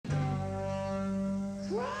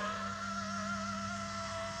You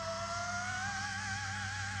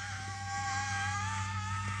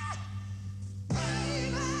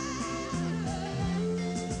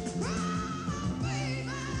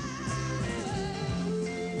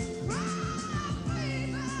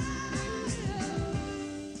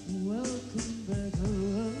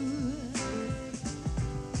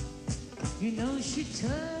know she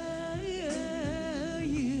tell you,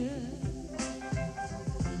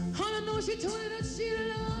 honey, I know she told you that she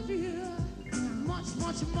love you much,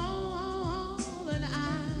 much more than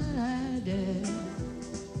I did.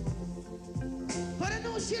 But I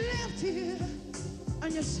know she left you,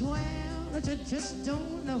 and you swear that you just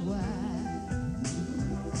don't know why.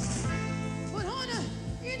 But honey,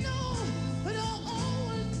 you know it'll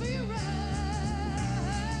always be right.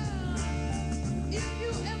 If you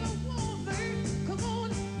ever want me, come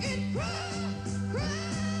on and cry, cry,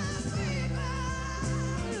 baby.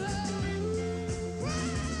 Cry,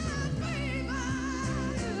 baby.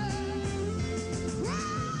 Cry,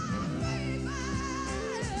 baby.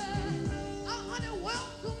 Honey,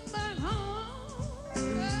 welcome back home.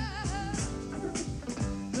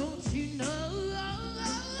 Don't you know that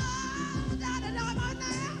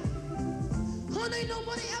honey, ain't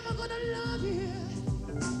nobody ever gonna love you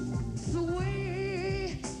the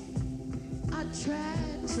way I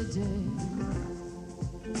tried today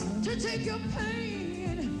to take your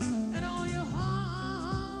pain and all your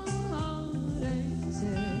heartaches.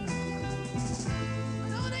 And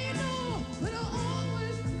honey, you know it'll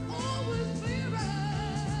always, always be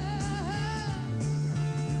right.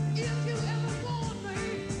 If you ever want me,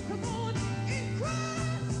 come on and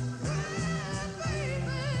cry, cry,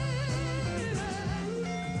 baby.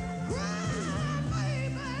 Cry,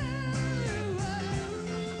 baby.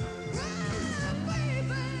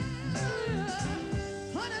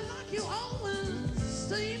 Honey, like you always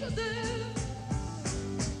seem to do.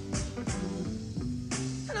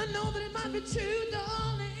 And I know that it might be true,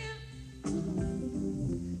 darling,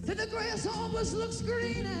 that the grass always looks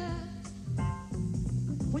greener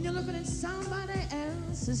when you're looking at somebody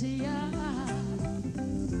else's yard.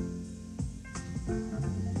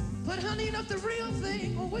 But honey, enough the real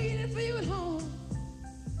thing waiting for you at home.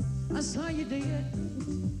 I saw you did.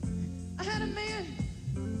 I had a man.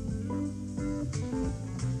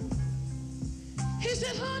 He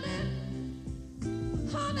said, honey,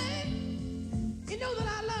 honey, you know that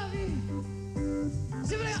I love you.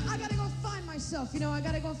 See, but I gotta go find myself, you know, I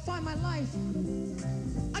gotta go find my life.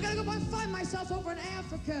 I gotta go find myself over in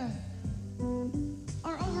Africa,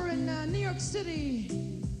 or over in New York City,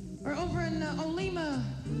 or over in Olima.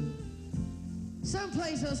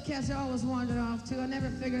 Someplace those cats are always wandered off to. I never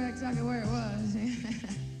figured out exactly where it was. They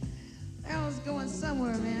always going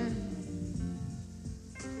somewhere, man.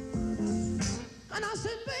 And I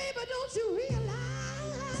said, baby, don't you realize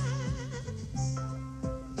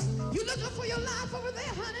you're looking for your life over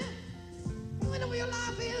there, honey? You know where your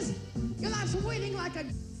life is? Your life's waiting like a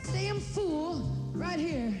damn fool right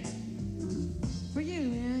here for you,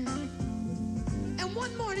 man. And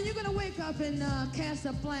one morning you're gonna wake up in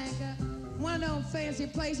Casablanca, one of those fancy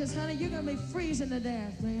places, honey. You're gonna be freezing to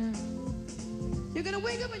death, man. You're gonna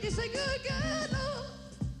wake up and you say, good God, Lord.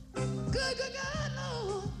 Good, good God,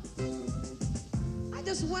 Lord. I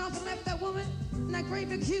just went off and left that woman in that great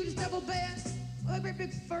big huge double bed with a great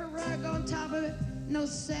big fur rug on top of it, no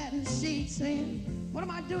satin sheets, man. What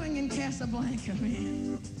am I doing in Casablanca,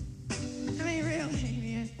 man? I mean, really,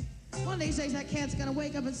 man. One of these days that cat's gonna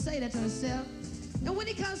wake up and say that to himself. And when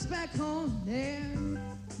he comes back home, there,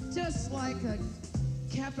 just like a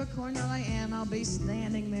Capricorn that I am, I'll be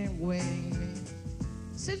standing there waiting.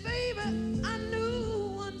 Said, baby, I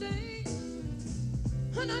knew one day,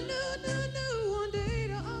 and I knew one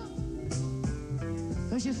day,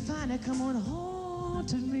 cause you finally come on home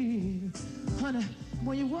to me. Honey,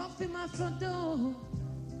 when you walk through my front door,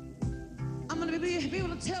 I'm gonna be able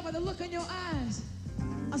to tell by the look in your eyes.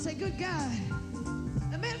 I say, good God,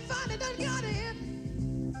 the man finally done got it.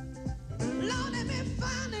 Lord, that man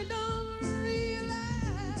finally done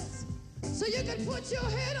realize. So you can put your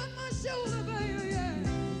head on my shoulder, baby, yeah.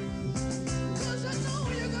 Cause I know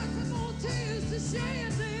you got some more tears to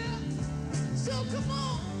shed there. So come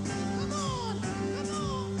on, come on, come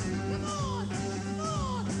on, come on, come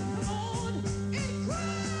on, come on, and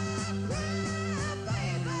cry, cry,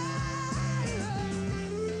 baby.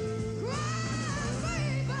 Cry,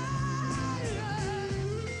 baby.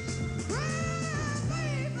 Cry,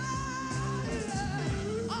 baby.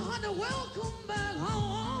 Honey, welcome back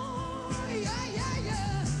home. Yeah, yeah,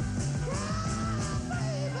 yeah. Cry,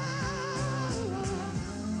 baby.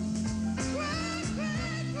 Cry,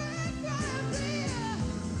 cry, cry, cry, dear.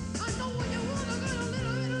 I know what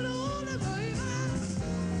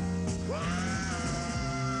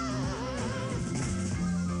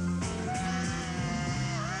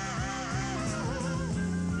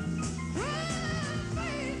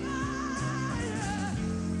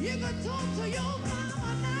talk to your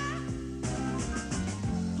mama now.